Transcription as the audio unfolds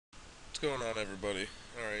going on, everybody?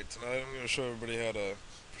 Alright, tonight I'm going to show everybody how to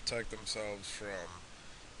protect themselves from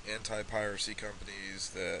anti-piracy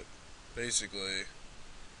companies that basically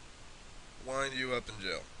wind you up in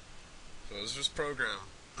jail. So there's this program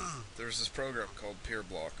called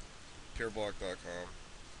PeerBlock, PeerBlock.com.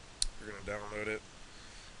 You're going to download it,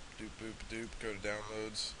 doop boop doop, go to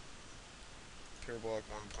downloads, PeerBlock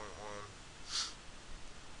 1.1.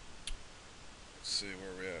 Let's see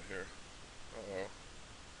where we at here. Uh-oh.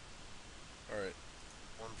 Alright,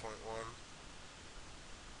 1.1.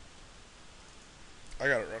 I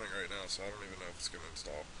got it running right now, so I don't even know if it's going to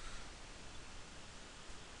install.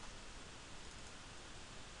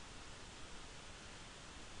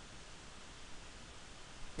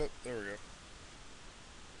 But there we go.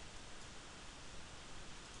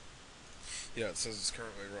 Yeah, it says it's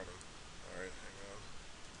currently running. Alright, hang on.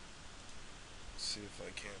 Let's see if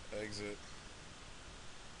I can't exit.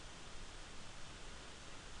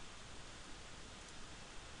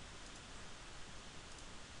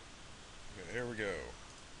 Okay, here we go.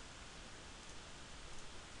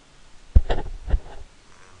 And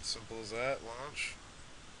simple as that, launch.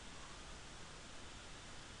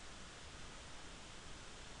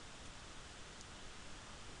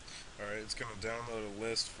 Alright, it's going to download a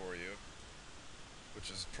list for you, which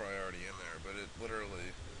is probably already in there, but it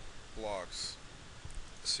literally blocks.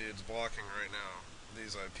 See, it's blocking right now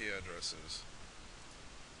these IP addresses.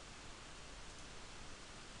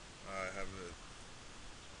 I have it,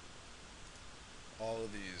 all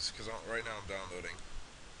of these, because right now I'm downloading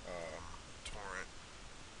torrent.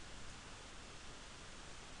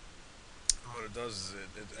 And what it does is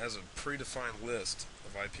it has a predefined list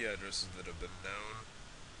of IP addresses that have been known.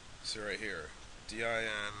 See right here,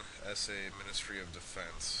 DIN SA Ministry of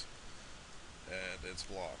Defense, and it's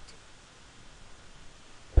blocked.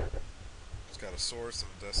 It's got a source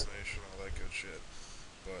and a destination, all that good shit.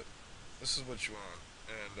 But this is what you want.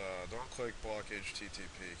 And don't click block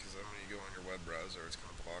HTTP, because then when you go on your web browser, it's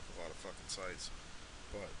going to block a lot of fucking sites.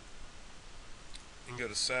 But you can go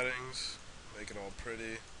to settings, make it all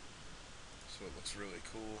pretty, so it looks really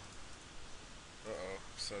cool. Uh-oh,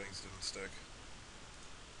 settings didn't stick.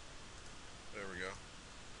 There we go.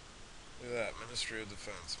 Look at that, Ministry of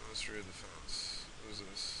Defense, Ministry of Defense. What is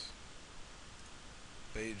this?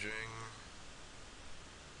 Beijing.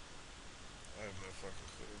 I have no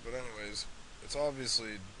fucking clue. But anyways, it's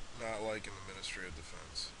obviously not like in the Ministry of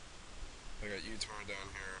Defense. I got uTorrent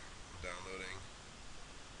down here. I'm downloading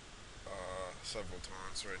several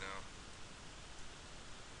torrents right now.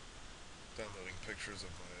 Downloading pictures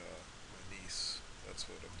of my niece. That's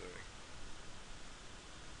what I'm doing.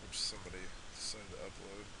 Which somebody decided to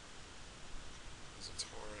upload as a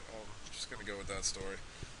torrent. I'm just gonna go with that story.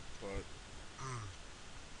 But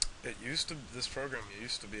this program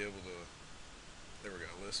used to be able to. There we go,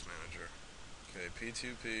 list manager. Okay,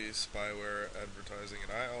 P2P, spyware, advertising,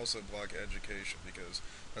 and I also block education because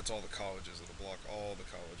that's all the colleges. It'll block all the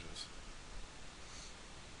colleges.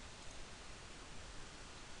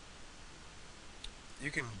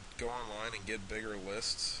 You can go online and get bigger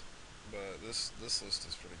lists, but this list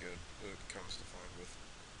is pretty good. It comes to find with.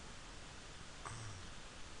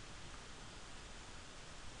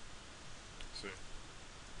 See,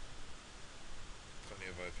 plenty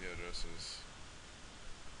of IP addresses.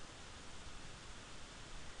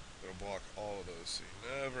 It'll block all of those, so you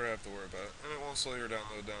never have to worry about it. And it won't slow your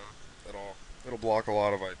download down at all. It'll block a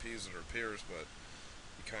lot of IPs that are peers, but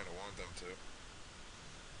you kind of want them to.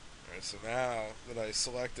 Alright, so now that I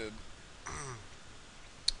selected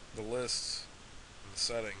the lists and the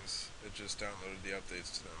settings, it just downloaded the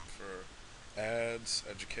updates to them for ads,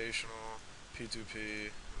 educational,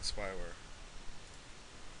 P2P, and spyware.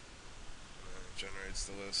 And then it generates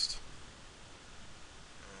the list.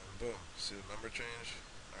 And boom, see the number change?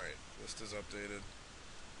 Alright, list is updated.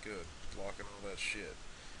 Good. Blocking all that shit.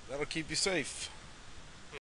 That'll keep you safe.